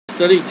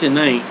study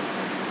tonight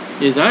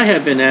is I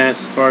have been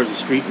asked as far as the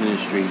street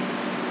ministry.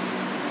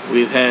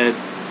 We've had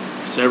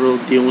several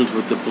dealings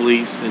with the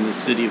police in the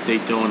city of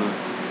Daytona,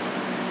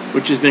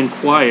 which has been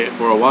quiet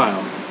for a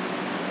while.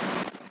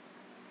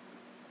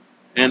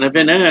 And I've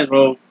been asked,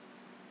 well,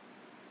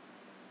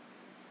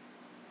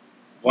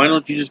 why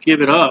don't you just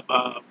give it up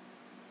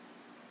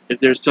if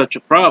there's such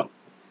a problem?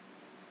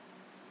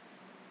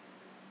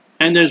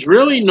 And there's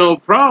really no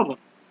problem.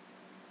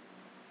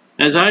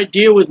 As I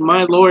deal with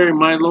my lawyer and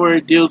my lawyer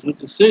deals with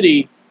the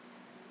city,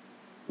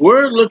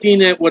 we're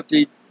looking at what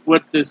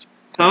this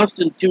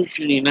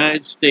Constitution of the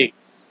United States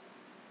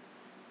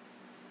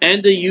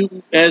and the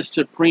U.S.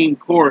 Supreme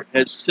Court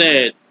has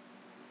said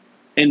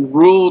and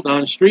ruled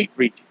on street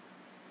preaching.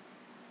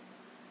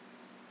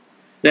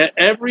 That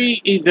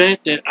every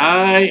event that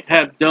I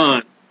have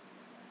done,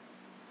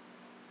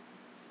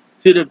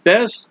 to the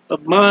best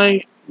of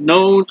my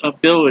known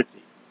ability,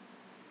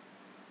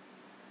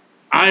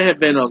 I have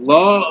been a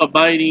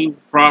law-abiding,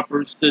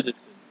 proper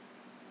citizen.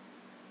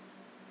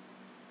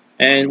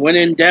 And when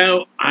in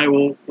doubt, I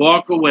will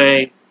walk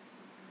away.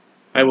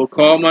 I will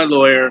call my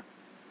lawyer,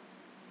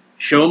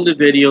 show him the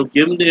video,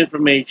 give him the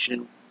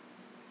information,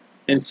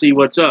 and see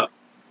what's up.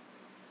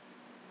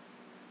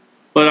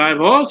 But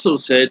I've also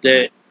said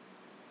that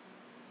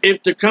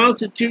if the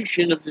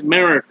Constitution of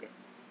America,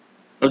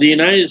 of the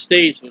United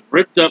States, was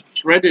ripped up,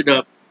 shredded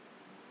up,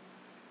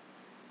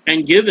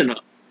 and given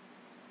up,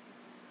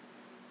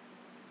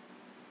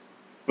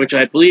 which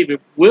I believe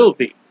it will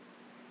be,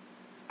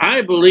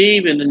 I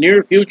believe in the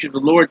near future, the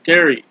Lord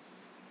tarries,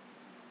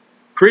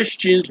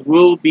 Christians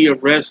will be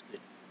arrested,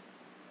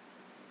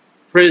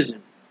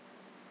 prison,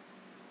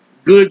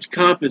 goods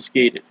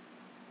confiscated.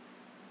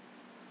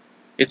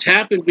 It's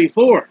happened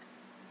before.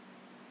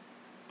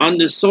 On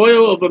the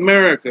soil of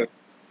America,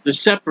 the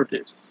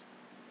separatists,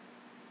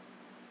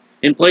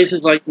 in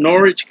places like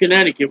Norwich,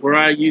 Connecticut, where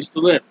I used to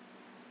live,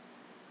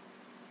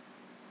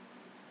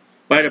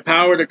 by the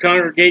power of the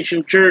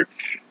Congregational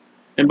Church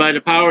and by the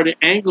power of the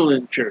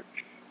Anglican Church,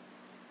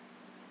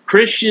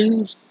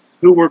 Christians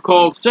who were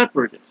called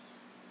separatists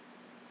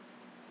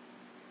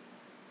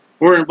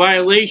were in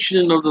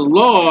violation of the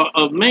law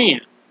of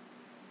man,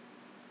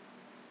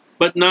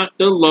 but not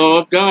the law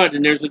of God,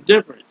 and there's a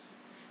difference.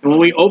 And when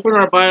we open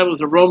our Bibles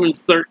to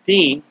Romans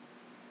 13,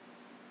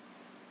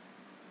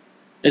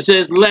 it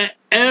says, let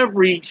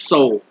every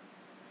soul,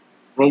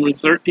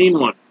 Romans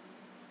 13:1,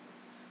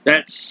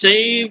 that's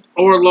saved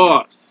or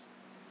lost,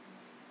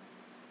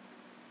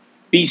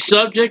 be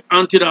subject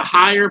unto the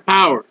higher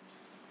powers.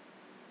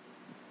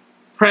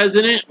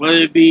 President, whether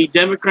it be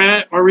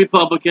Democrat or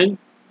Republican,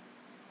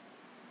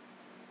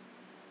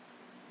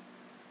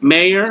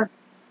 mayor,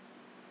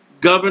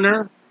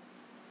 governor,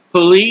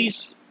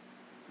 police,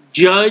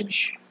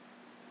 judge,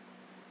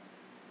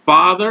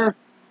 father,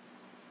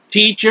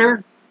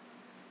 teacher,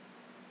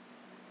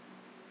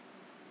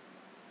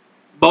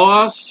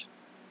 boss,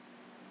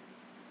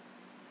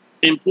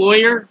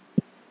 employer,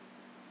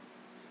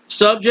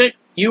 subject,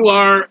 you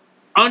are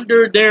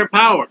under their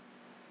power.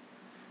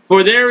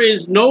 For there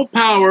is no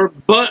power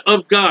but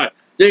of God.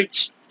 The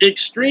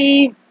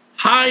extreme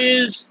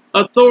highest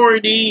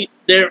authority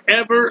there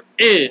ever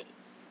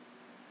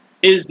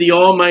is the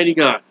Almighty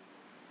God.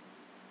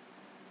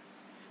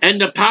 And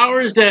the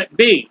powers that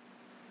be,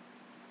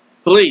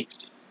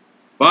 police,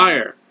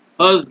 fire,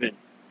 husband,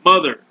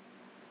 mother,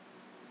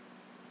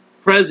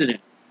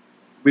 president,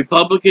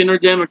 Republican or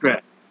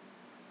Democrat,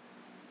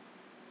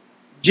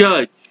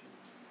 judge,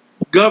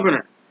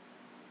 governor,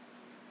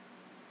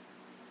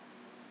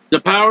 the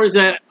powers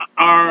that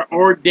are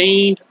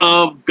ordained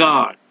of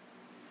God.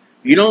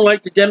 You don't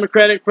like the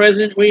Democratic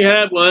president we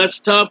have? Well, that's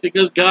tough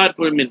because God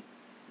put him in.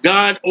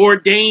 God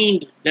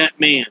ordained that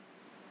man.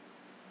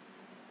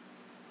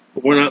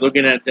 But we're not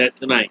looking at that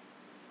tonight.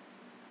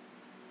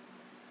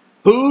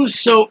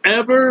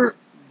 Whosoever,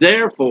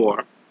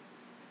 therefore,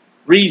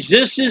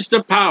 resists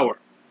the power.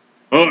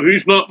 Oh,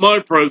 he's not my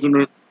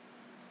president.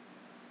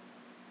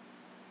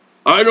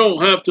 I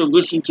don't have to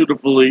listen to the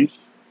police.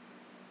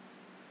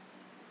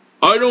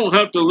 I don't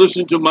have to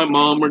listen to my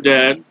mom or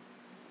dad.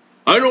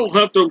 I don't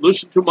have to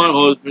listen to my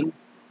husband.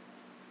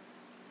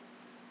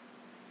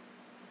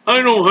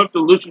 I don't have to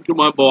listen to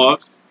my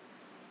boss.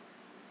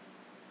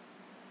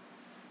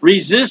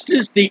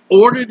 Resistance the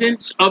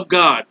ordinance of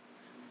God.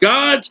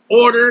 God's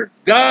order,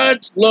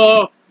 God's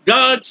law,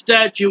 God's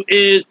statute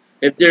is,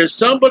 if there's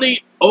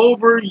somebody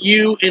over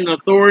you in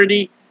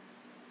authority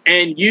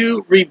and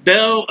you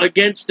rebel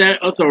against that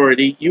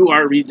authority, you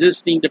are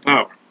resisting the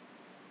power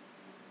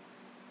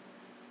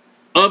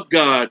of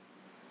God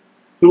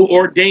who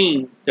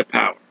ordained the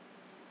power.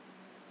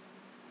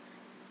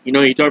 You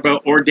know, you talk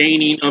about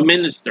ordaining a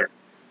minister.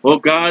 Well,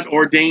 God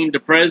ordained the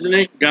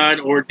president.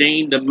 God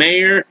ordained the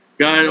mayor.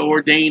 God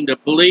ordained the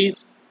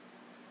police.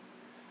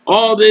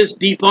 All this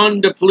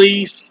defund the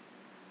police.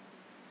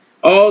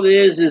 All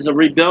this is a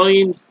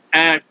rebellion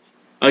act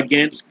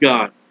against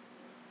God.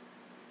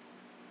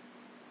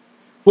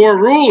 For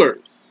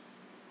rulers,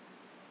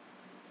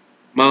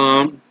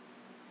 mom,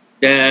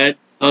 dad,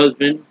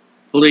 husband,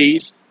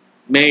 police,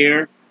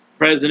 mayor,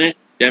 president,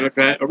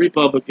 Democrat or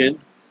Republican,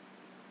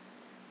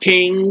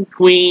 king,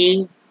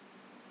 queen,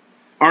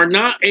 are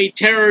not a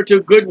terror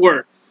to good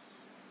works,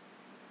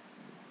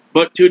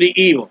 but to the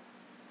evil.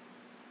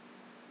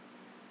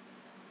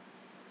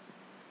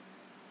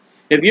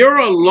 If you're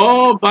a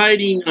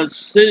law-abiding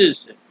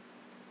citizen,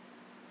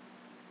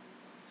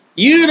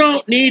 you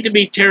don't need to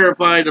be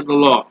terrified of the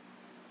law.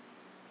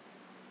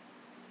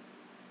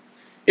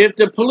 If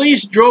the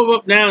police drove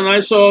up now and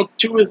I saw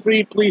 2 or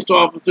 3 police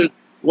officers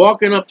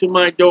walking up to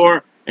my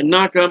door and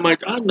knocking on my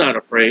door, I'm not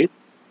afraid.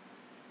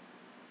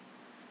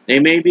 They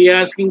may be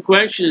asking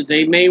questions.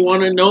 They may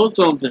want to know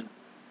something.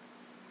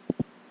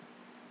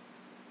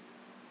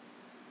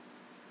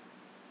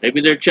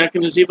 Maybe they're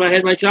checking to see if I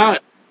had my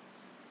shot.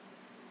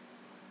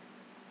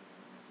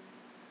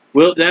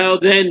 Wilt thou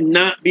then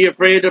not be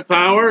afraid of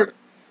power?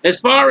 As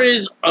far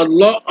as a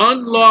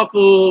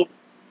unlawful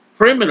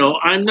criminal,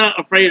 I'm not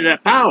afraid of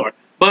that power.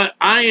 But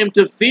I am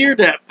to fear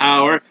that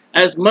power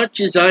as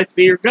much as I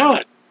fear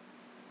God.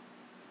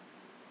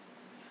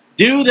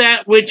 Do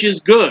that which is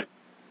good.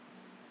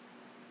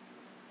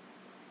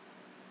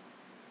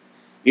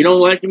 You don't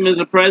like him as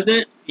a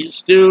president?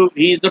 He's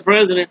the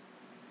president.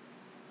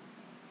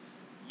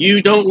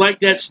 You don't like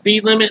that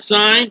speed limit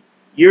sign?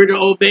 You're to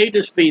obey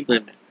the speed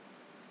limit.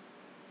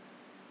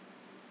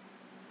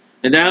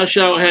 And thou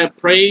shalt have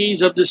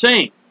praise of the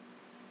same.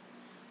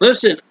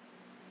 Listen,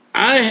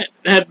 I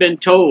have been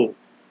told,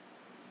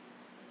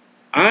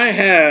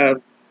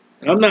 and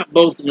I'm not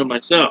boasting of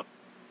myself,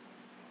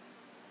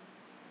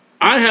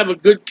 I have a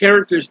good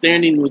character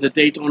standing with the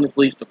Daytona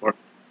Police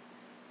Department.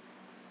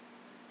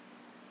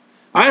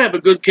 I have a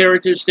good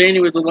character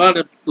standing with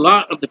a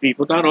lot of the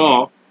people, not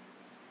all,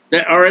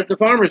 that are at the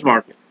farmers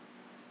market.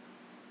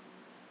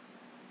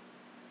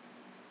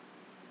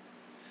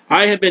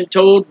 I have been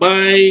told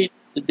by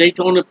the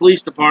Daytona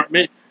Police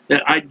Department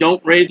that I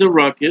don't raise a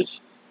ruckus.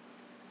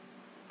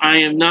 I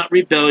am not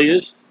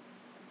rebellious.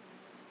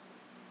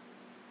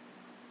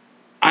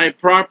 I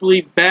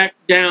properly back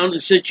down the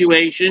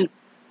situation,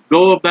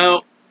 go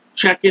about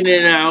checking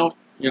it out.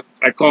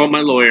 I call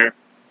my lawyer.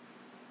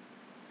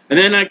 And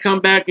then I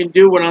come back and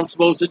do what I'm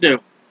supposed to do,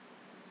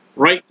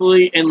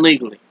 rightfully and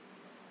legally.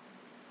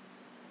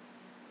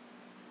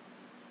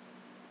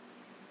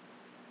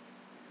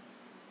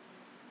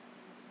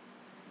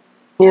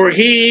 For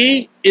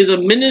he is a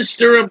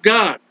minister of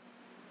God.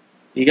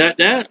 You got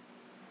that?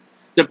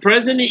 The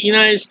President of the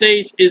United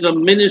States is a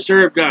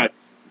minister of God.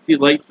 You see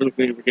lights for the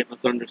green, we're getting a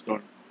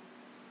thunderstorm.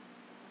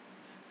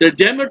 The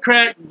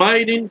Democrat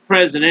Biden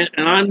president,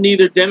 and I'm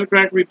neither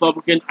Democrat or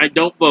Republican, I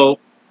don't vote,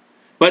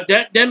 but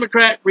that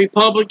Democrat or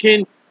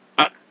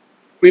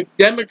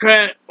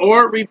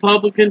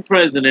Republican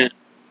president,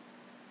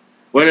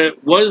 whether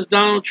it was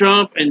Donald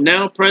Trump and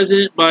now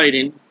President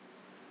Biden,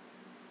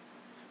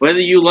 whether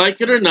you like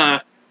it or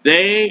not,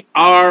 they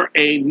are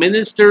a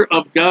minister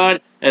of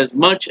God as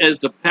much as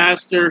the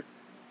pastor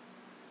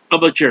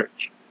of a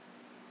church.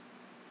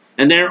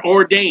 And they're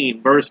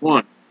ordained, verse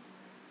 1.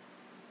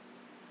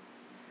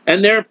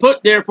 And they're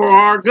put there for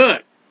our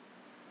good.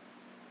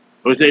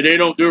 We say they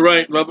don't do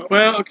right.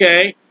 Well,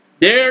 okay.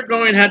 They're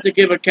going to have to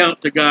give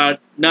account to God,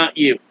 not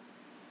you.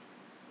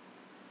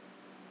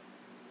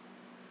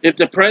 If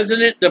the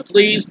president, the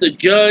police, the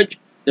judge,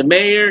 the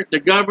mayor, the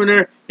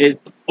governor is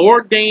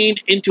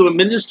ordained into a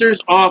minister's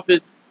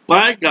office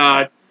by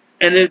God,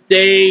 and if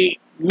they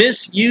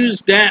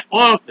misuse that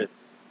office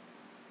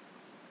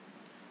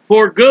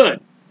for good,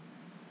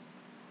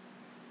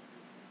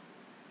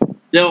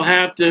 they'll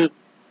have to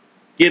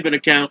give an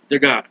account to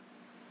God.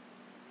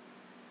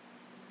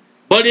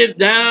 But if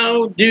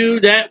thou do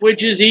that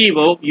which is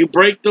evil, you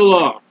break the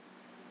law.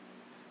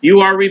 You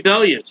are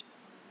rebellious.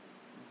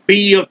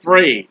 Be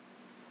afraid.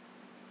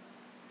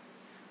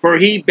 For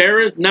he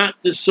beareth not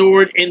the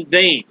sword in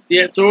vain.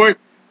 See that sword?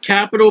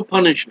 Capital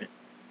punishment.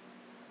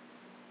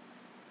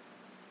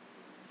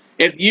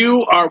 If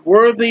you are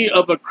worthy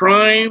of a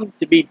crime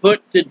to be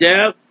put to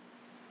death,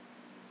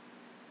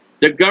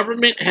 the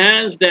government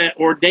has that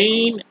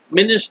ordained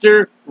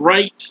minister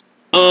rights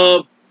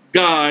of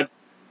God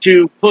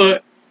to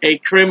put a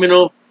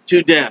criminal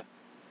to death.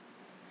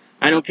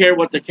 I don't care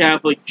what the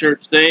Catholic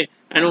Church say.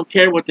 I don't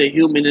care what the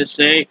humanists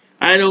say.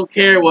 I don't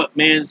care what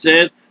man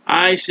says.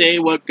 I say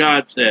what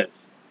God says.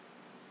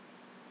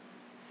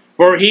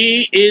 For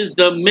he is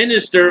the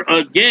minister,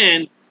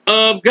 again,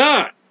 of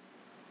God.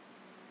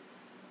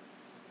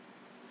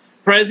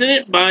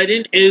 President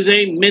Biden is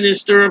a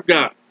minister of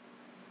God.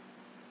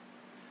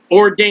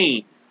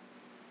 Ordained.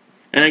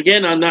 And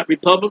again, I'm not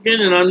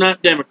Republican and I'm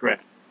not Democrat.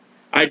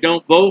 I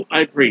don't vote,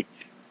 I preach.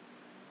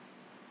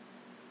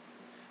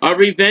 A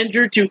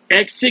revenger to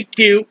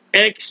execute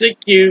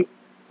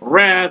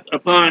wrath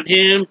upon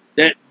him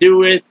that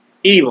doeth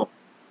evil.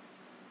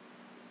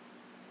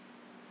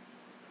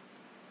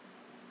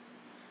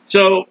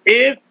 So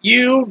if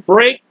you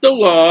break the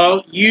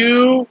law,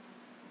 you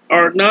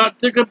are not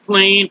to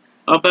complain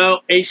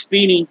about a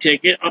speeding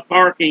ticket, a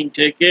parking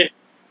ticket,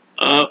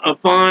 a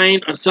fine,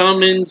 a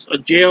summons, a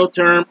jail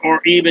term,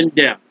 or even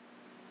death.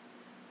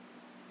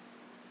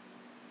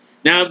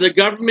 Now, if the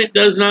government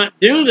does not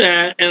do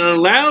that and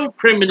allow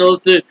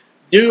criminals to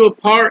do a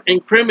part in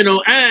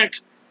criminal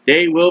acts,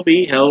 they will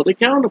be held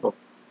accountable.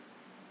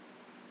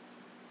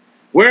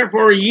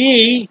 Wherefore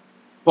ye,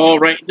 Paul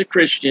writing to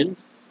Christians,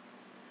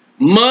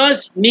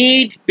 must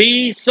needs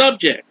be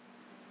subject,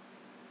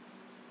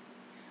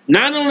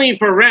 not only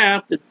for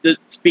wrath, the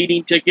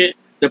speeding ticket,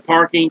 the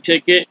parking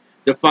ticket,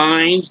 the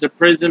fines, the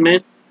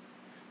imprisonment,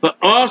 but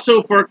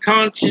also for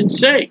conscience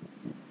sake.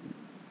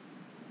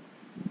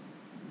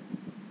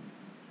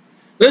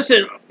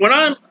 Listen, when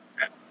I'm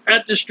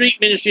at the street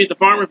ministry at the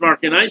farmer's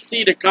market and I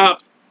see the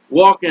cops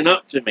walking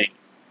up to me,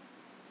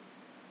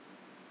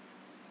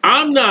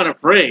 I'm not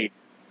afraid.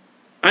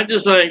 I'm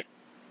just like,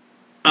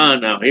 oh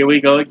no, here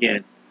we go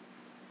again.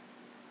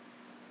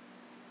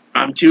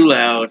 I'm too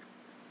loud.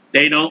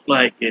 They don't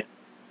like it.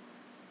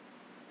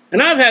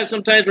 And I've had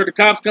some times where the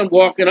cops come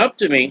walking up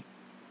to me,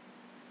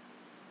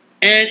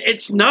 and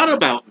it's not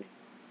about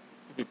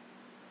me.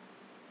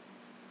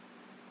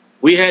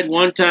 We had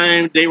one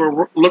time they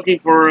were looking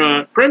for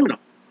a criminal,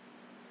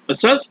 a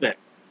suspect,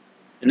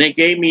 and they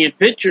gave me a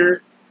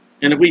picture,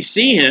 and if we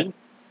see him,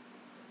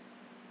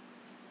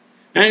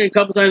 and a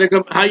couple times they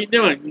come, how you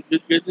doing?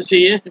 Good to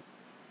see you.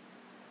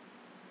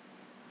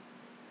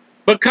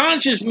 But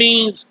conscious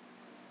means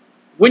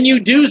when you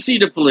do see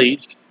the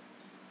police,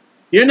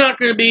 you're not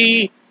going to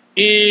be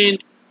in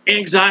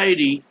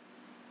anxiety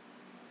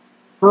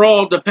for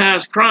all the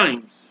past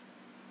crimes.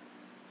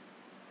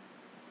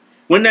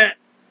 When that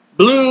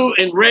blue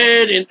and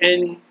red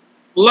and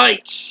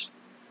lights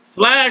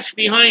flash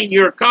behind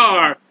your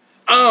car,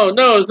 oh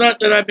no, it's not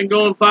that I've been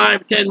going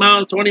 5, 10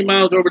 miles, 20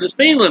 miles over the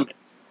speed limit.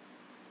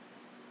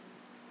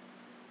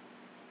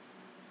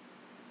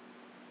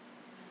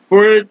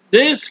 For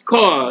this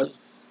cause,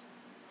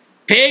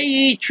 pay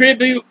ye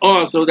tribute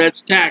also,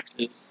 that's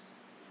taxes.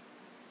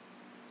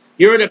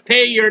 You're to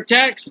pay your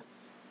taxes.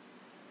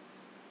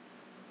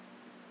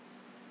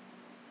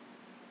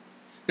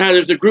 Now,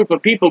 there's a group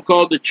of people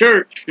called the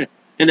church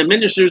and the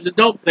ministers that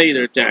don't pay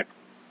their taxes.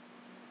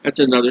 That's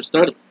another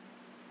study.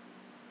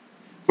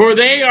 For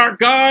they are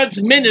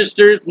God's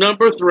ministers,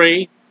 number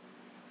 3,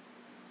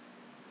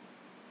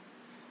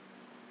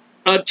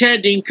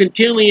 attending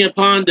continually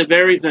upon the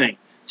very thing.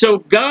 So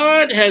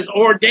God has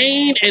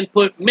ordained and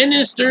put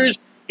ministers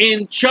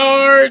in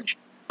charge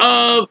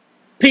of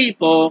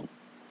people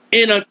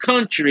in a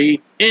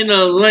country, in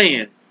a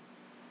land.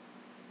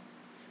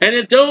 And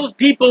if those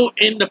people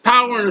in the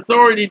power and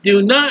authority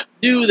do not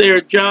do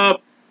their job,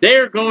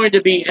 they're going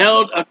to be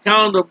held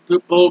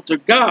accountable to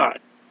God.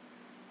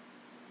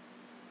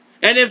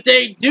 And if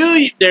they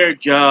do their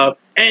job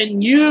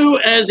and you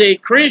as a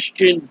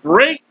Christian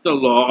break the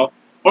law,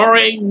 or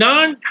a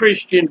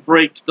non-Christian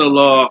breaks the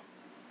law,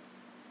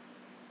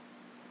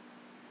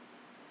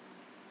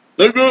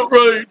 they got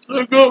rights,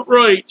 they got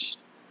rights.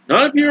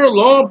 Not if you're a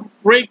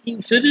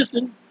law-breaking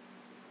citizen.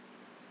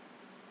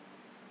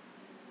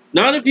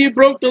 Not if you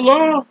broke the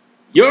law.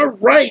 Your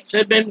rights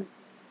have been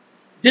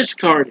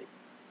discarded.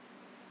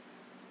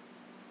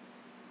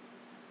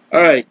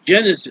 All right,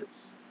 Genesis.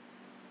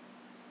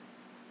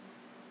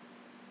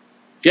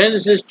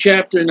 Genesis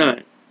chapter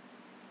 9.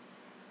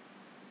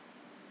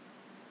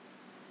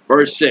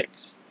 Verse 6.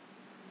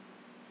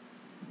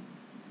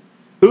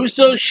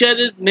 Whoso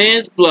sheddeth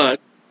man's blood,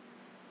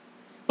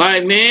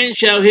 by man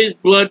shall his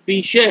blood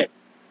be shed.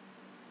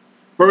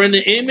 For in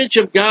the image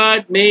of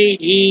God made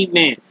he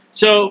man.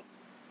 So,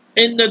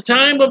 in the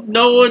time of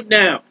Noah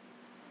now,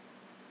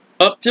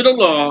 up to the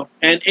law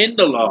and in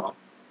the law,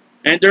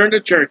 and during the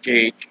church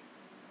age,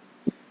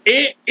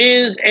 it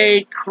is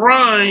a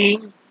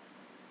crime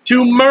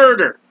to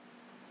murder.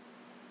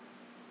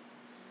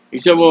 He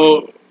said,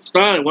 well,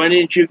 Stein, why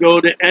didn't you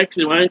go to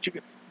Exodus? Why didn't you go?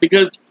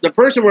 Because the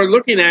person we're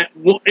looking at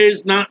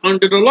is not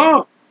under the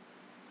law.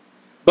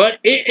 But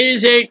it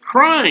is a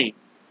crime.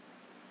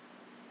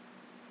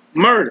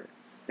 Murder.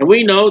 And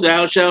we know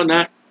thou shalt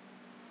not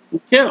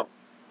kill.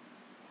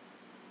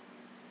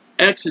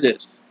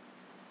 Exodus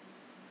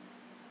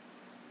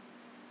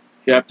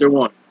chapter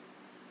 1.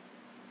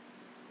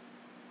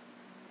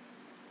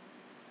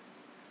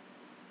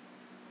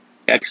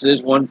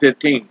 Exodus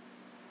 1:15.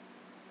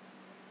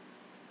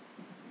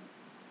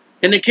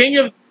 And the king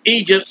of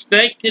Egypt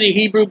spake to the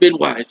Hebrew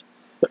midwives.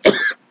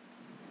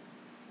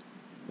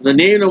 The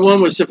name of the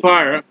one was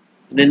Sapphira,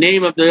 and the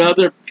name of the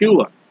other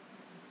Pua.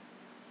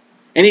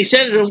 And he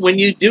said to them, when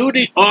you do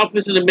the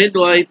office of the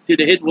midwife to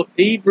the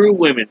Hebrew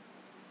women,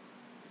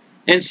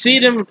 and see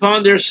them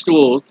upon their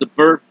stools, the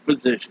birth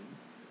position,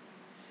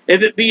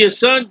 if it be a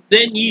son,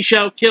 then ye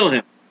shall kill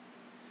him.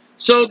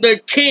 So the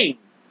king,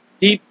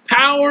 the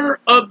power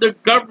of the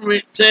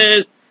government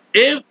says,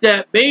 if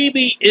that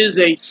baby is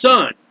a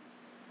son,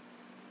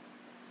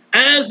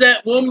 as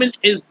that woman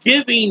is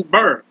giving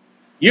birth,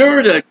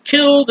 you're to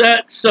kill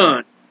that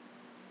son.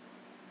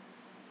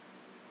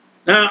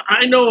 Now,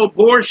 I know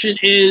abortion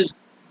is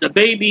the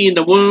baby in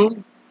the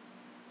womb.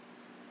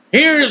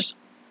 Here's,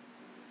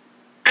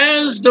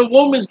 as the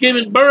woman's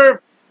giving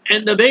birth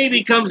and the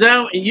baby comes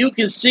out and you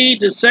can see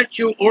the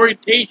sexual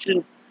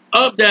orientation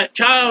of that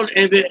child.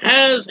 If it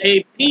has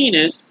a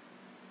penis,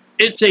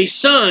 it's a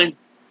son,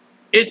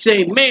 it's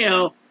a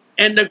male,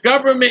 and the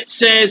government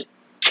says,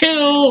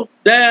 kill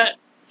that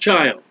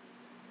child.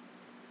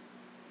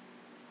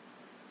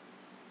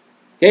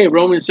 Okay,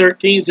 Romans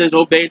 13 says,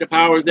 obey the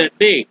powers that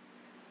be.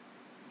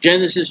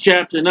 Genesis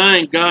chapter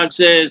 9, God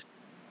says,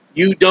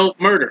 you don't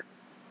murder.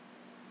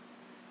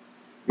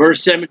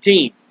 Verse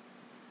 17,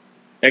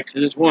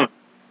 Exodus 1.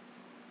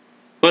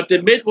 But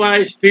the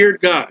midwives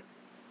feared God,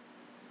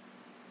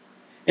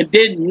 and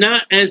did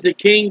not as the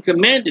king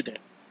commanded them,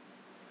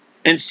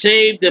 and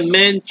saved the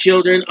men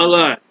children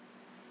alive.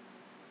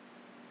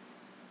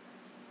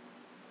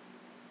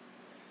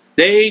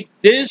 They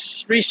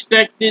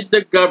disrespected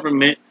the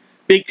government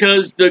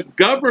because the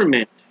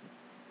government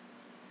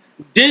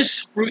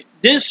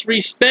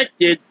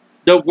disrespected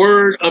the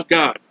word of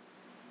God.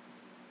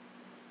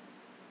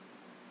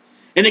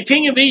 And the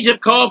king of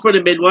Egypt called for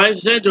the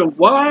midwives and said to them,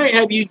 why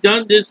have you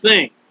done this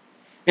thing,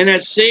 and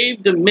have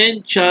saved the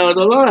men child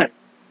alive?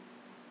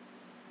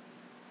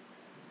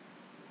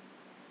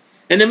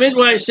 And the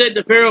midwives said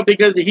to Pharaoh,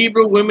 because the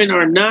Hebrew women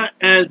are not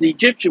as the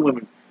Egyptian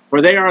women,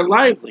 for they are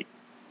lively,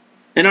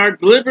 and are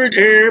delivered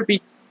ere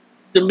the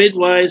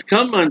midwives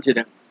come unto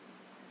them.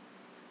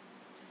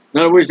 In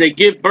other words, they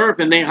give birth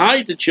and they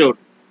hide the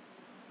children.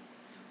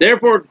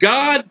 Therefore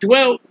God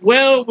dwelt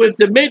well with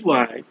the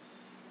midwives.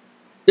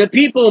 The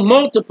people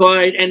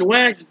multiplied and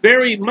waxed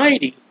very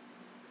mighty.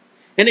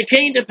 And it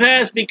came to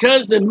pass,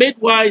 because the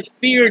midwives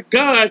feared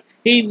God,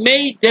 he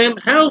made them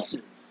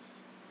houses.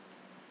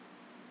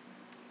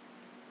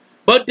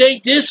 But they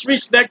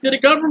disrespected the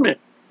government.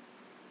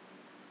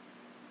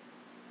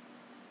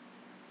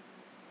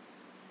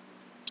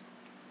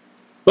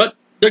 But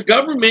the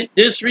government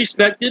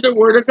disrespected the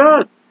word of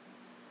God.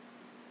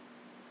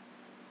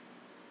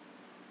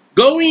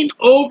 Going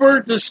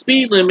over the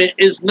speed limit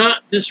is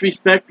not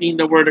disrespecting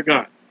the word of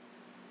God.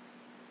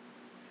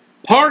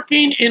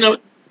 Parking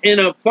in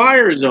a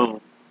fire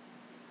zone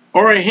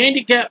or a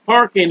handicap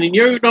parking and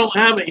you don't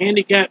have a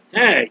handicap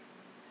tag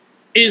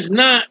is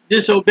not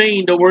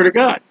disobeying the word of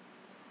God.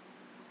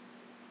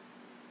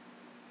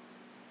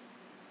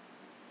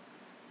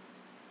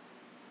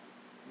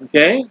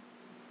 Okay?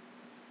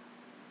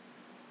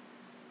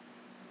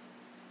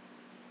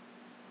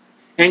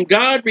 And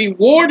God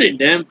rewarded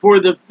them for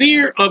the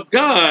fear of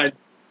God,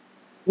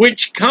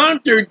 which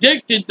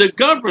contradicted the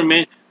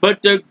government,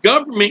 but the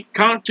government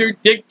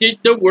contradicted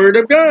the word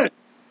of God.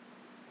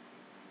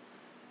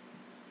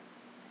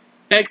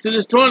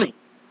 Exodus 20.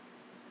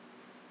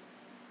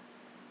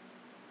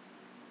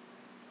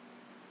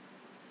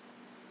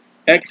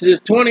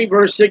 Exodus 20,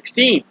 verse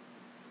 16.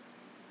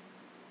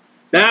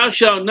 Thou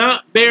shalt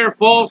not bear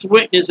false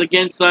witness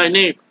against thy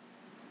neighbor.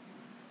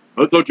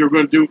 I thought you were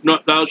going to do,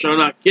 thou shalt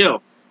not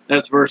kill.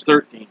 That's verse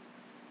 13.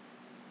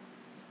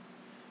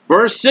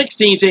 Verse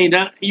 16 saying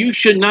that you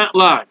should not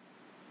lie.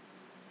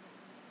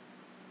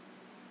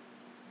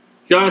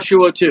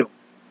 Joshua 2.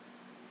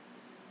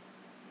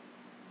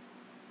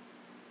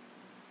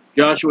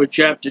 Joshua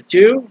chapter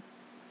 2,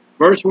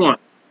 verse 1.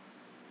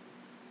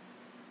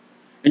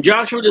 And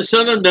Joshua the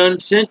son of Nun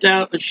sent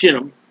out of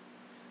Shittim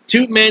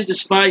 2 men to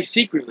spy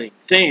secretly,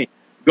 saying,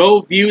 go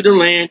view the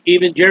land,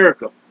 even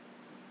Jericho.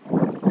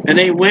 And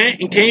they went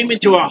and came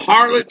into a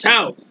harlot's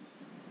house.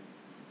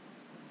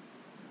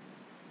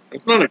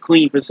 It's not a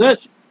clean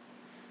possession.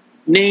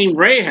 Named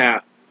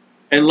Rahab,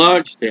 and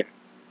lodged there.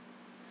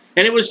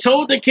 And it was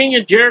told the king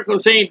of Jericho,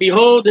 saying,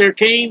 behold, there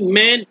came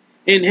men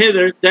in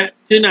hither that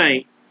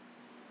tonight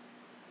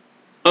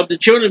of the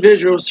children of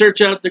Israel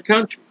search out the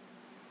country.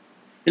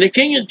 And the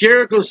king of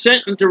Jericho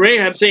sent unto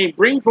Rahab, saying,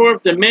 bring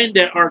forth the men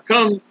that are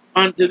come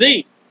unto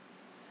thee,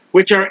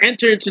 which are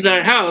entered into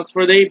thy house,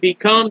 for they be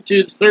come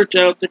to search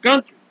out the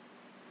country.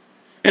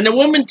 And the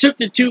woman took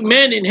the 2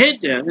 men and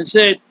hid them, and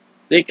said,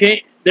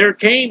 there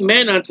came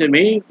men unto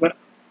me, but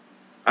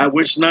I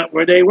wist not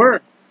where they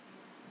were.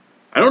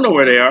 I don't know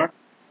where they are.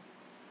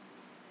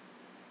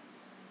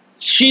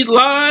 She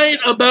lied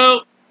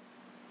about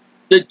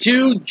the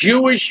 2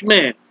 Jewish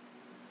men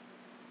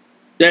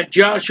that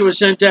Joshua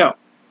sent out.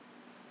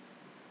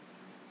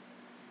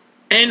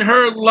 And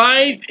her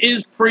life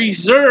is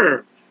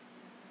preserved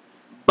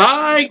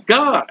by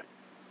God,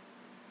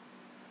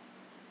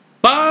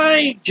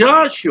 by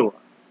Joshua.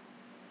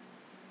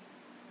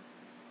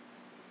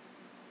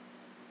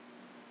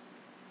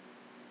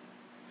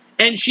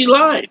 And she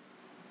lied.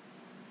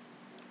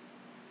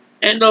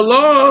 And the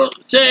law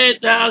said,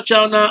 thou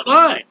shalt not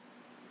lie.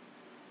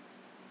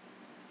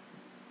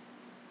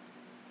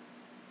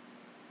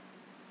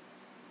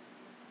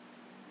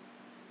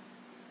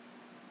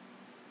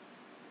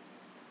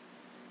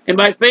 And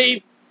by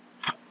faith,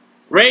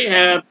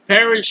 Rahab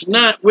perished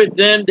not with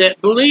them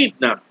that believed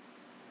not.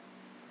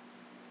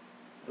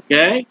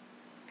 Okay?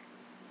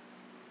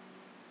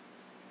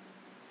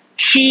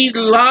 She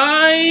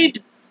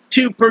lied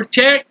to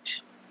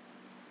protect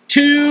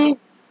 2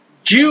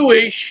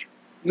 Jewish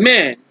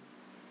men,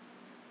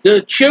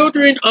 the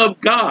children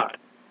of God.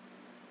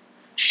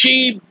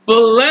 She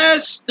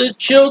blessed the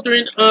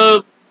children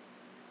of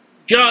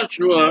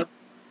Joshua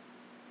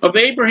of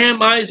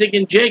Abraham, Isaac,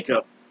 and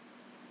Jacob.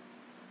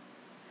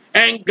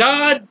 And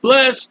God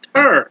blessed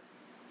her.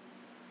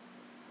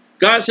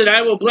 God said,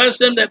 I will bless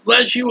them that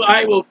bless you.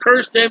 I will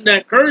curse them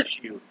that curse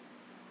you.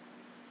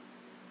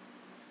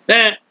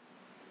 That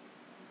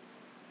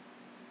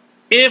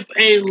if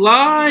a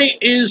lie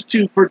is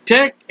to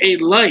protect a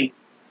life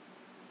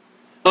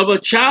of a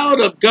child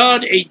of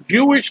God, a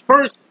Jewish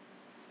person,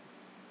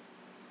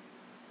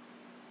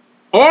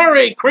 or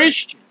a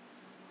Christian,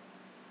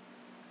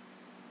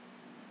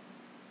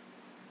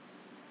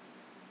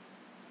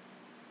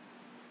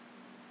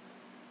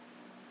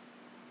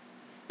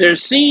 there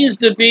seems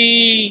to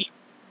be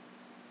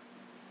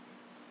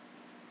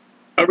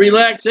a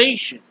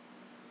relaxation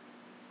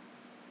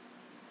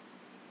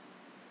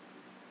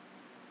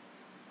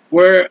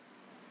where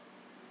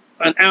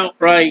an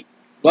outright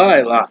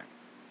lie.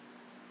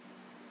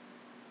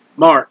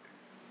 Mark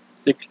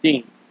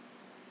 16.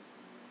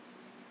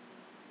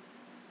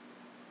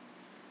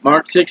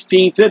 Mark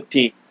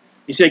 16:15.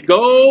 He said,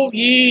 go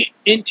ye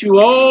into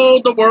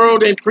all the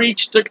world and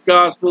preach the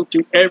gospel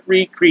to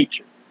every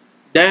creature.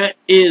 That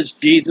is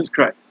Jesus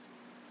Christ.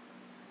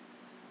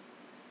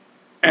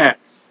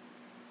 Acts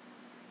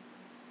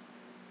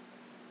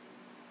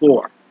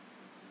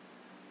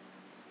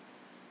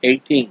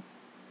 4:18.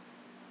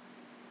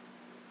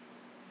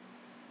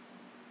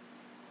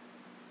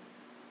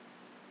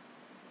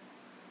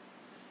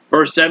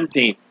 Verse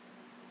 17.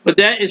 But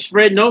that is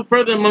spread no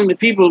further among the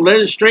people,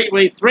 let us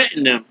straightway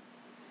threaten them,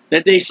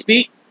 that they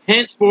speak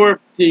henceforth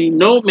to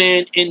no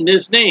man in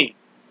this name.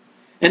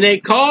 And they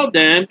called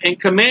them and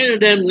commanded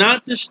them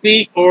not to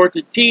speak or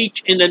to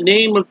teach in the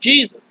name of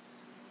Jesus.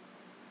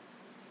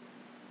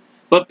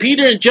 But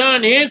Peter and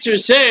John answered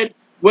and said,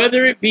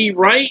 whether it be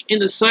right in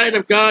the sight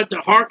of God to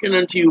hearken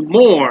unto you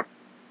more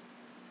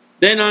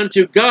than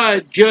unto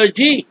God, judge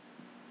ye.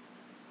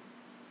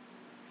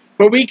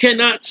 For we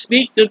cannot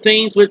speak the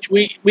things which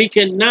we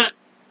cannot,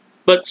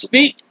 but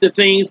speak the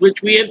things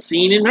which we have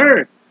seen and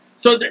heard.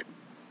 So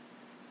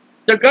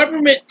the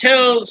government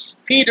tells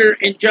Peter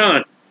and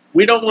John,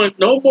 we don't want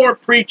no more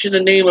preach in the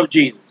name of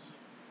Jesus.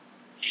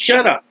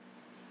 Shut up.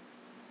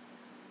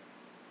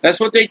 That's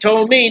what they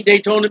told me in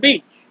Daytona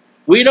Beach.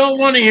 We don't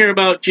want to hear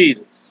about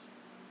Jesus.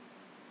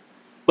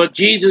 But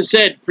Jesus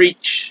said,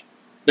 preach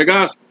the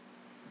gospel.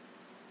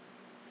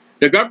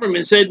 The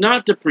government said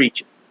not to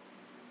preach it.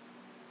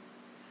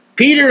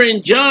 Peter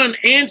and John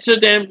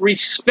answered them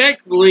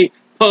respectfully,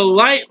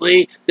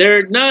 politely.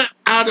 They're not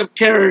out of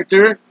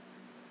character.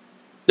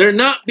 They're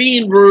not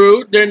being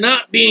rude. They're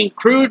not being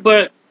crude,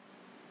 but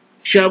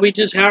shall we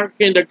just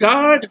hearken to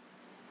God?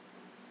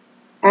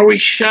 Or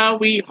shall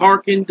we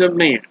hearken to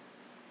man?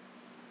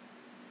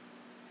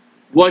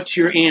 What's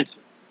your answer?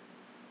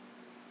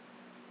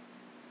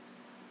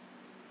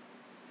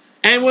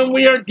 And when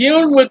we are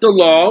dealing with the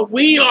law,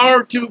 we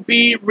are to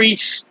be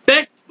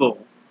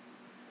respectful,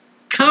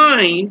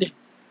 kind,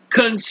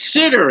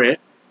 considerate,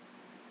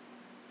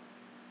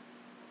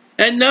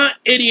 and not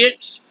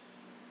idiots,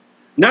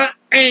 not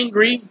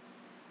angry,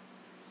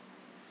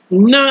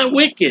 not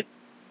wicked.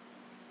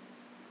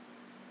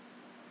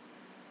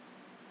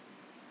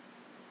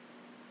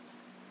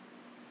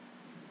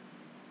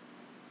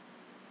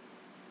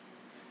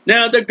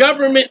 Now, the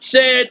government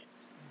said,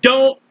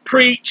 don't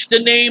preach the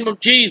name of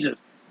Jesus.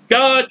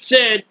 God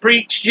said,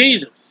 preach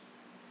Jesus.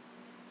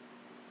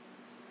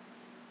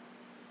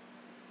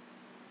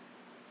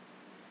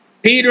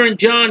 Peter and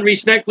John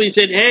respectfully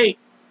said, hey,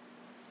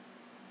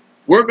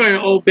 we're going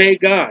to obey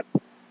God.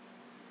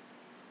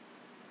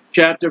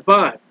 Chapter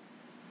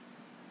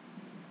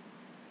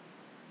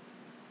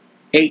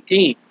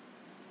 5:18.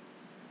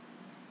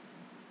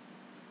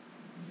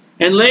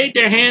 And laid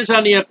their hands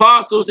on the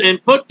apostles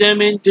and put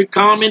them into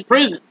common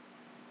prison.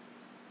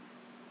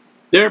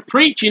 They're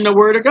preaching the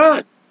word of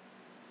God.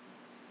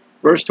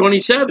 Verse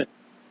 27.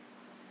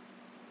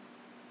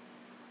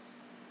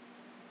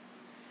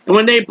 And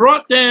when they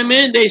brought them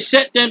in, they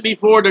set them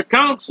before the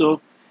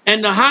council,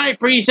 and the high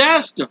priest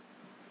asked them,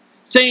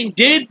 saying,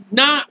 did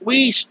not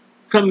we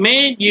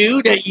command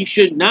you that you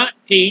should not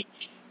teach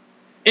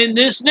in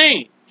this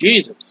name,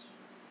 Jesus?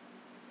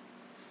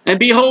 And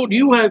behold,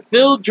 you have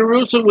filled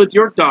Jerusalem with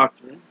your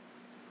doctrine,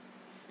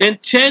 and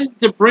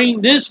tend to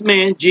bring this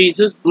man,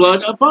 Jesus,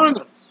 blood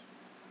upon us.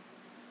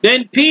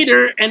 Then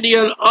Peter and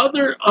the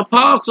other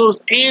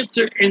apostles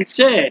answered and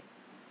said,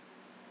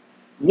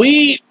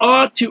 we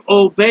ought to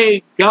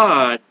obey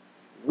God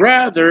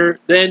rather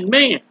than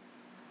man.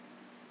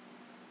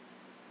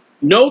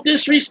 No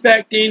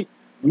disrespecting,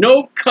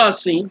 no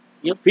cussing.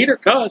 You know, Peter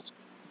cussed,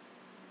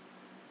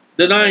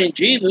 denying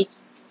Jesus.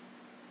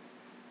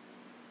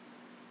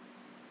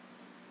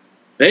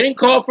 They didn't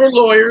call for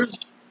lawyers.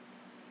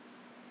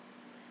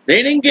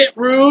 They didn't get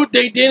rude.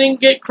 They didn't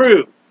get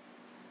crude.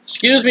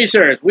 Excuse me,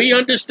 sirs. We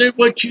understood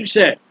what you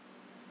said.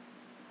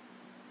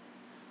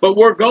 But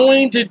we're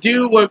going to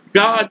do what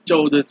God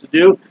told us to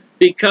do,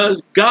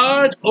 because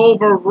God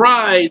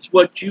overrides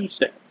what you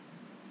said.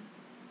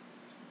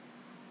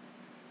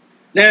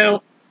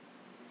 Now,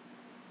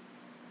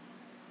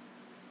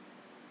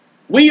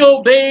 We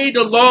obey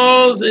the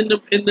laws and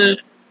the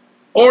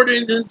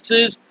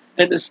ordinances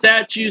and the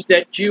statutes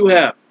that you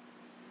have.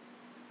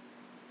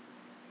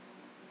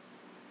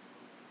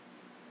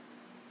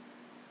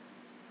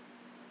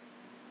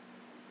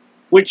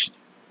 Which,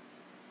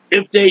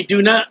 if they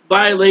do not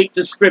violate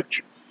the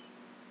scripture.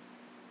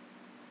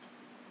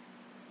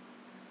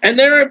 And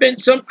there have been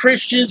some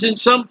Christians in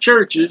some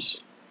churches,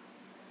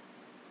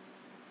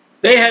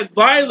 they have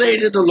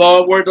violated the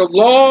law where the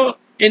law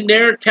in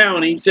their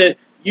county said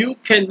you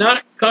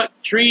cannot cut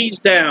trees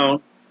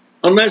down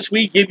unless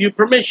we give you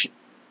permission.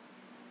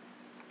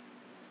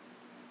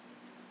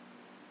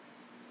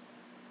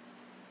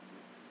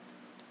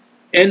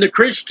 And the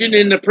Christian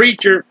and the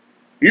preacher,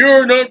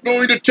 you're not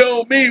going to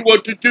tell me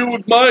what to do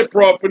with my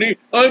property.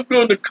 I'm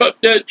going to cut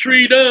that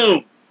tree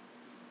down.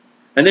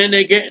 And then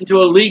they get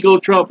into a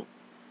legal trouble.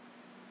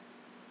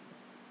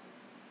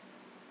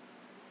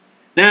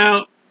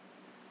 Now,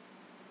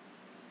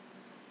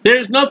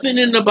 there's nothing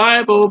in the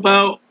Bible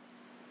about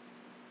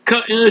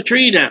cutting a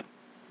tree down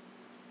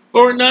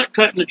or not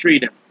cutting a tree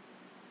down.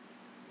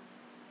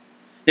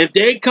 If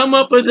they come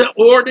up with an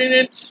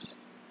ordinance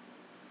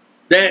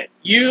that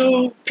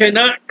you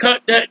cannot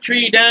cut that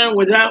tree down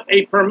without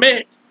a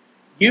permit,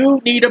 you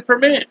need a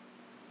permit.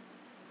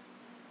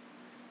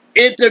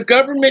 If the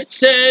government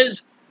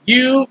says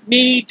you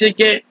need to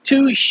get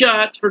 2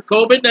 shots for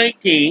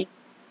COVID-19,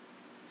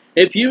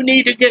 if you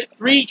need to get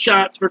 3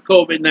 shots for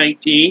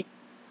COVID-19,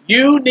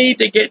 you need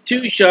to get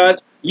 2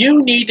 shots,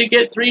 you need to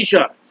get 3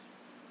 shots.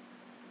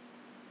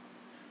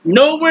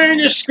 Nowhere in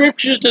the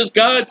scriptures does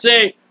God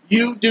say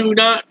you do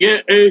not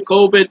get a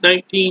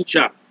COVID-19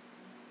 shot.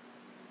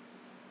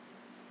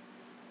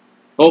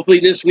 Hopefully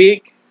this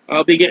week,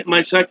 I'll be getting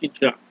my 2nd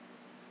shot.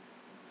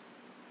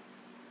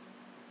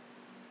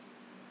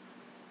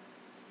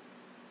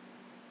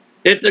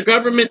 If the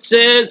government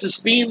says the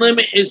speed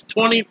limit is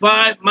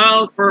 25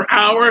 miles per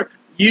hour,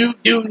 you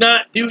do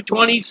not do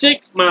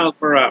 26 miles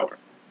per hour.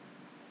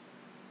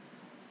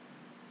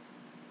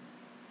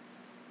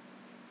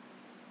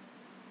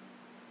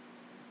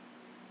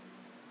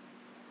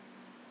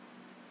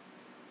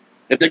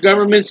 If the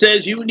government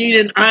says you need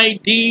an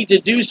ID to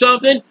do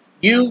something,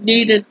 you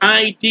need an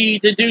ID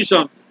to do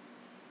something.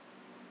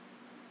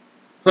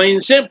 Plain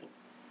and simple.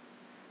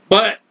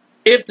 But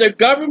if the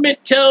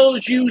government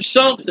tells you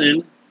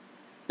something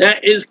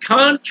that is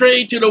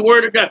contrary to the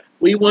word of God,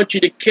 we want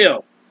you to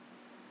kill.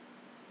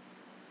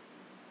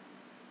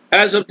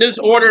 As of this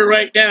order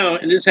right now,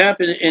 and this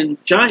happened in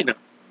China,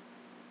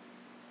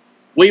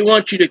 we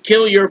want you to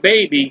kill your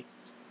baby.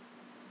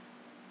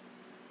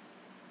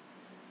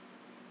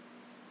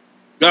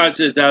 God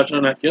says, thou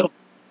shalt not kill.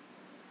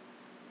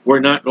 We're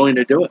not going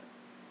to do it.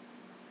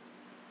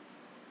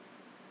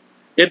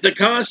 If the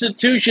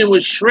Constitution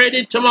was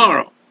shredded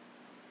tomorrow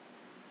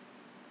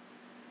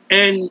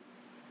and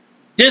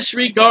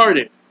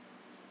disregarded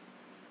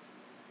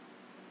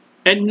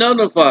and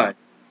nullified,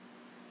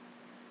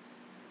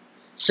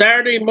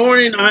 Saturday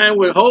morning I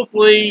would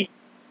hopefully,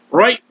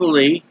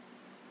 rightfully,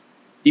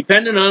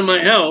 depending on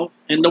my health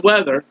and the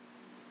weather,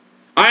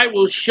 I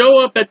will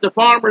show up at the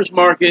farmer's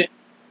market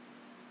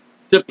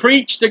to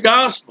preach the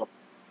gospel.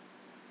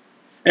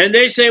 And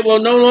they say, well,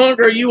 no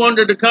longer are you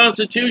under the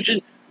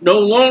Constitution, no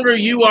longer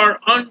you are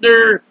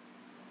under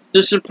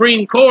the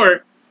Supreme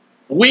Court,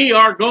 we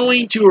are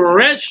going to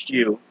arrest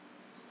you.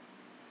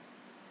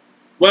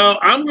 Well,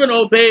 I'm going to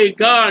obey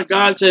God.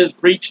 God says,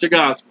 preach the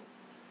gospel.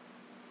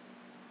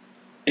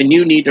 And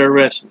you need to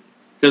arrest me.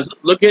 Because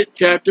look at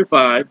chapter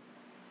 5,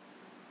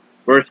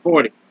 verse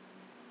 40.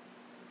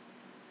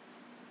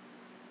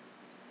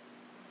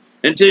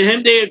 And to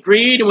him they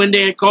agreed, and when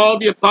they had called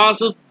the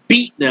apostles,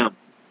 beat them,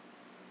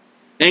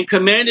 and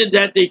commanded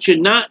that they should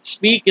not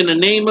speak in the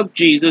name of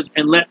Jesus,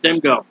 and let them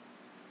go.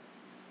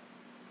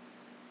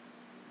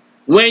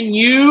 When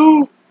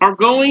you are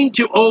going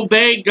to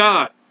obey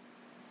God,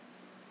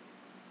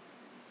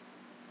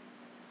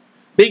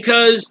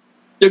 because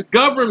the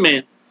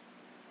government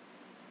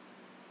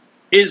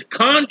is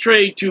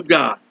contrary to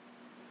God.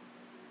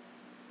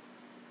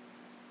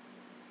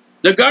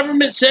 The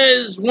government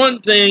says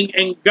one thing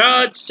and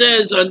God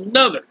says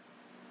another.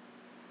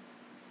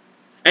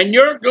 And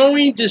you're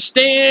going to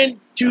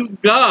stand to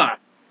God.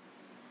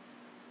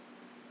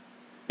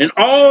 And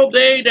all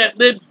they that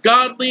live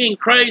godly in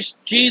Christ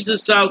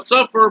Jesus shall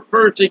suffer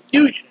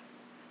persecution.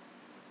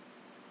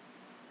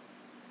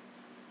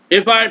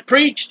 If I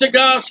preach the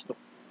gospel,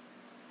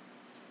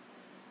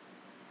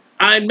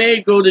 I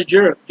may go to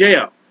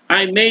jail.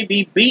 I may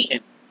be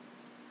beaten.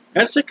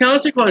 That's the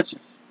consequences.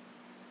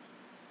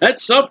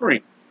 That's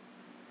suffering.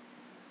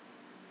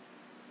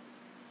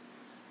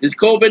 It's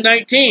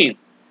COVID-19.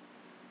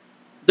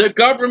 The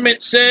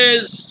government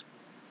says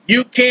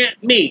you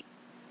can't meet.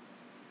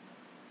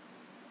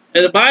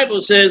 And the Bible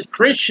says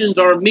Christians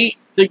are meet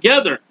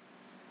together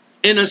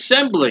in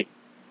assembly.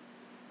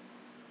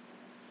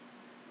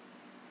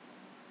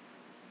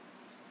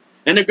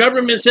 And the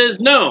government says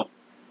no.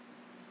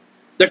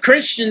 The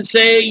Christians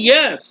say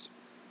yes.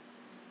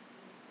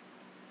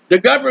 The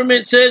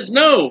government says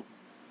no.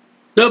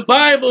 The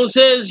Bible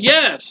says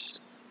yes.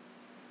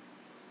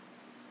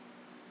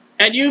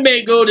 And you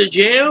may go to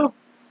jail.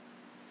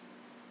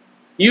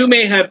 You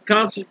may have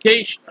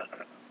confiscation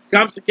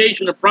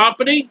of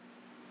property.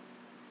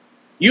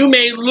 You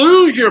may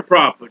lose your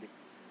property.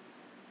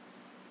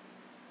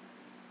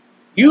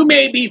 You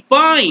may be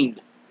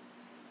fined.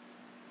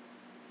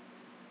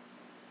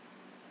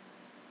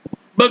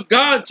 But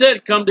God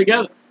said, come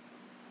together.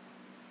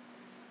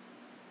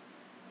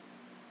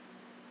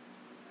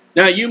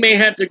 Now, you may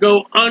have to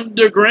go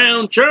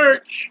underground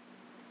church.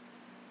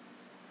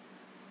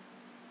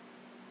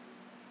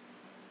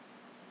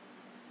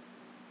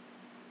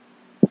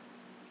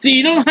 See,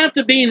 you don't have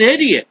to be an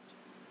idiot.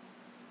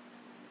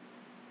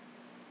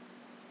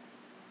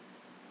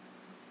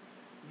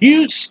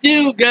 You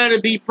still got to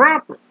be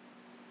proper.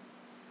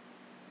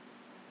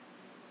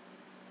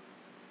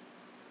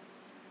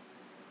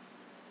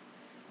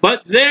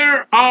 But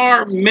there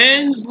are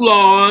men's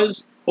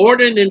laws,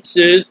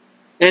 ordinances,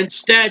 and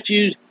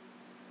statutes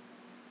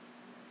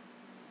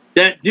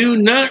that do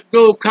not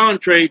go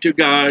contrary to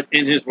God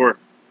and His Word.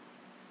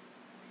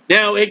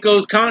 Now, it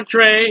goes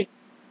contrary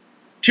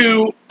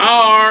to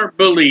our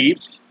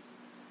beliefs,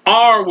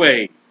 our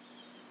way.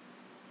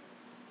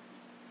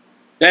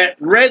 That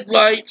red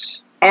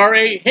lights are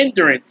a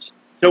hindrance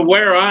to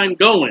where I'm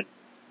going.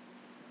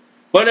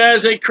 But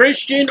as a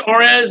Christian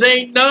or as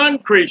a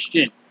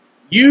non-Christian,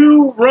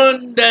 you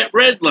run that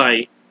red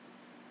light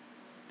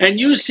and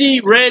you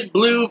see red,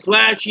 blue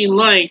flashing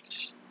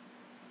lights,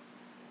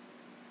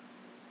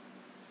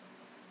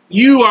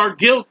 you are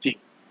guilty.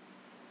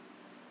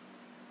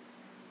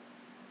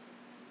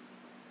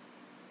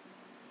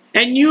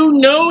 And you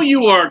know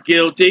you are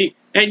guilty,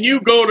 and you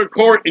go to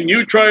court and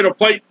you try to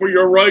fight for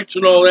your rights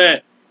and all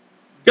that.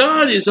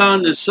 God is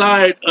on the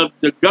side of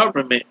the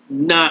government,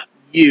 not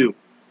you.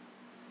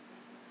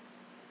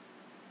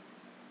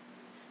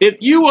 If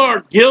you are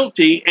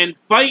guilty and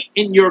fight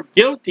in your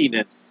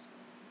guiltiness,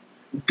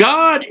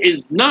 God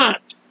is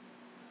not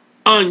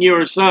on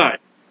your side.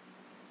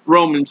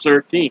 Romans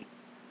 13.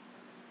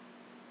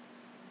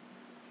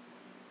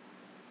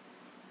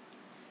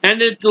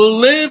 And to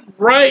live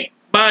right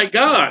by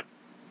God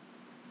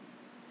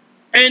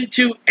and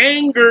to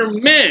anger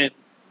men,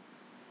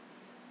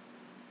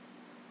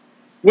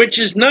 which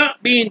is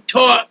not being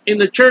taught in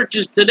the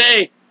churches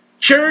today.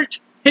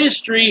 Church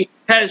history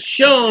has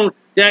shown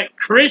that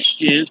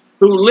Christians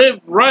who live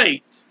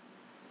right,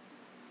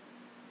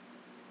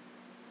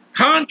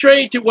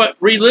 contrary to what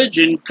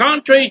religion,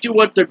 contrary to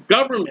what the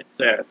government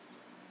says,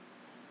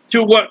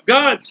 to what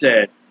God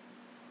said,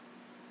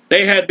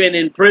 they have been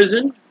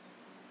imprisoned,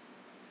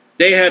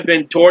 they have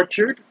been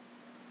tortured,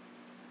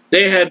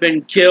 they have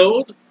been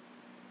killed,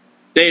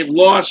 they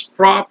lost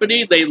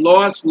property, they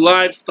lost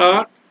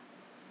livestock.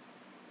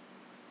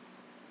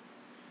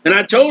 And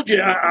I told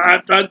you,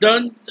 I've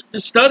done the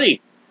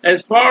study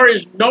as far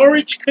as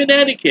Norwich,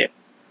 Connecticut.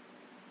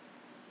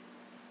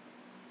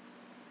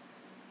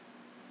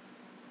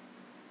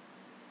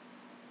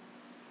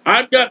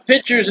 I've got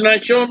pictures, and I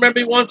show them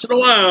every once in a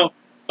while,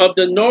 of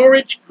the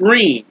Norwich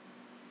Green.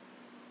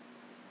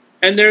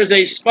 And there's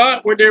a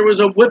spot where there was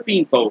a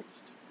whipping post,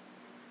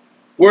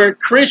 where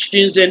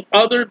Christians and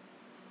other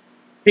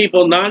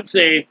people not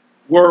saved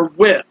were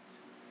whipped.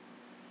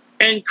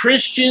 And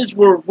Christians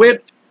were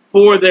whipped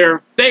for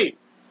their faith.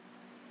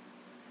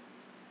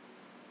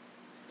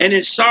 And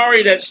it's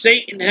sorry that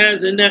Satan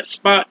has in that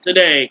spot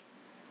today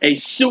a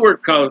sewer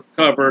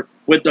cover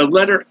with the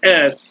letter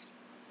S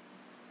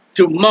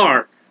to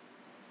mark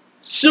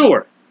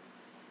sewer.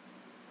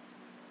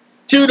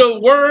 To the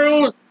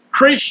world,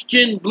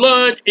 Christian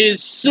blood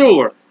is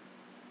sewer.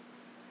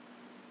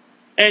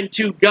 And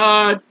to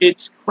God,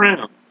 it's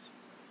crown.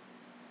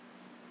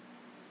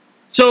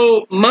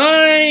 So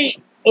my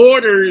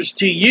orders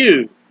to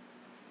you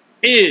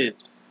is,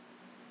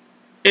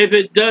 if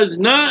it does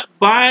not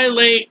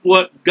violate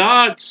what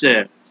God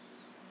says,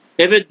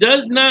 if it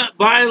does not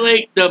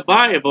violate the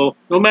Bible,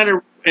 no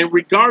matter and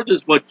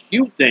regardless what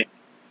you think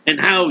and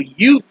how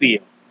you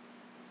feel,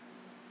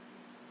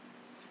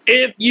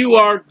 if you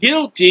are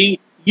guilty,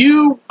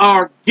 you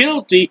are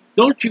guilty.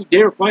 Don't you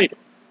dare fight it.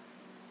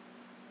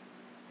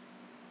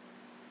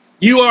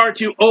 You are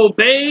to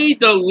obey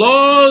the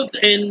laws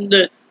and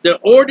the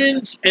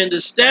ordinance and the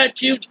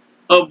statutes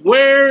of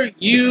where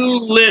you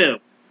live.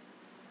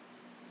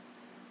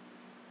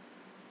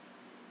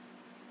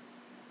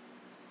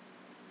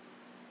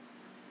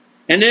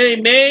 And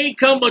there may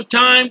come a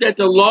time that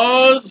the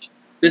laws,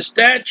 the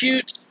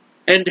statutes,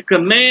 and the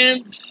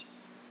commands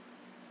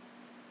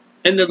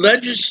and the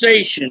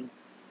legislation,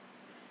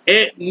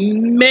 it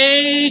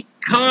may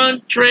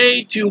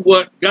contrary to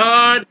what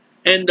God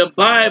and the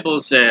Bible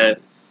says.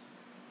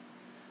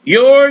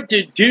 You're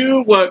to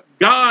do what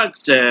God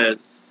says.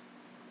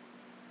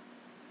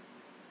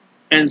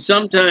 And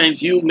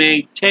sometimes you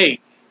may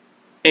take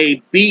a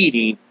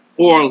beating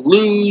or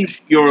lose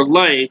your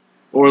life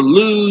or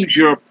lose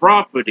your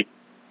property.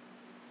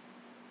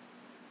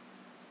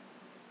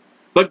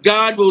 But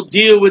God will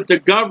deal with the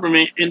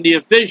government and the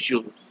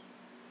officials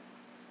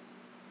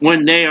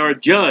when they are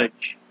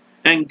judged.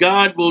 And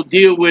God will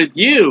deal with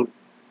you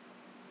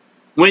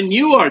when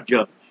you are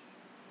judged.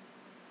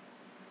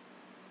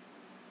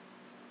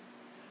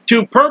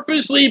 To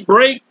purposely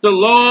break the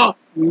law,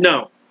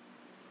 no.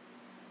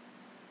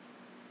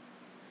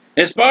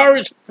 As far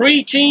as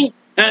preaching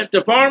at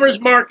the farmer's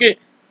market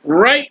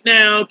right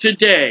now,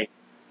 today,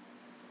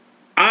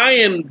 I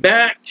am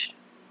backed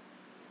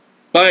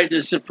by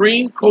the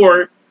Supreme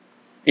Court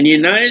and the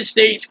United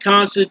States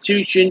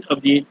Constitution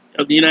of the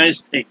United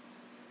States.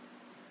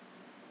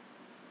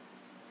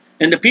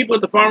 And the people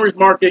at the farmer's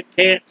market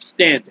can't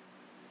stand it.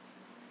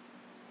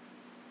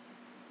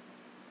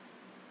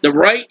 The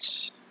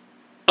rights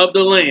of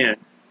the land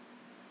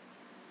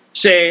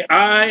say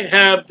I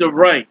have the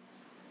right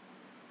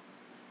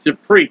to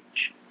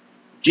preach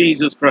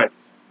Jesus Christ.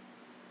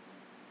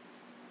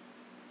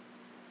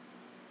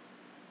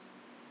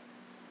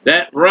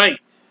 That right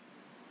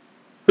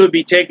could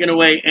be taken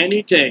away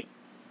anything,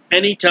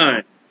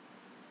 anytime.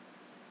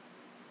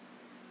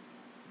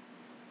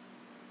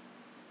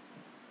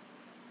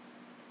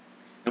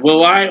 And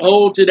will I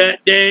hold to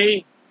that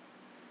day?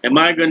 Am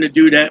I going to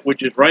do that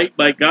which is right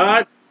by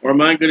God, or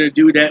am I going to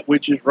do that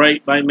which is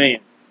right by man?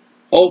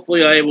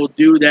 Hopefully I will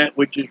do that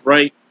which is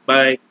right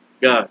by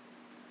God.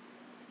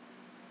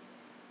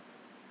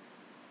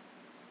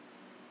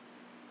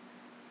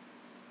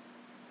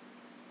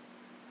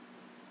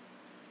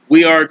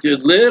 We are to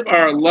live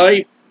our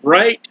life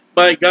right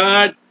by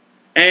God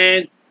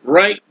and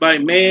right by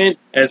man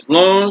as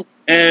long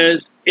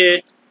as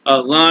it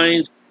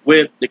aligns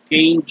with the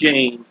King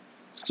James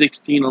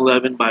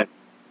 1611 Bible.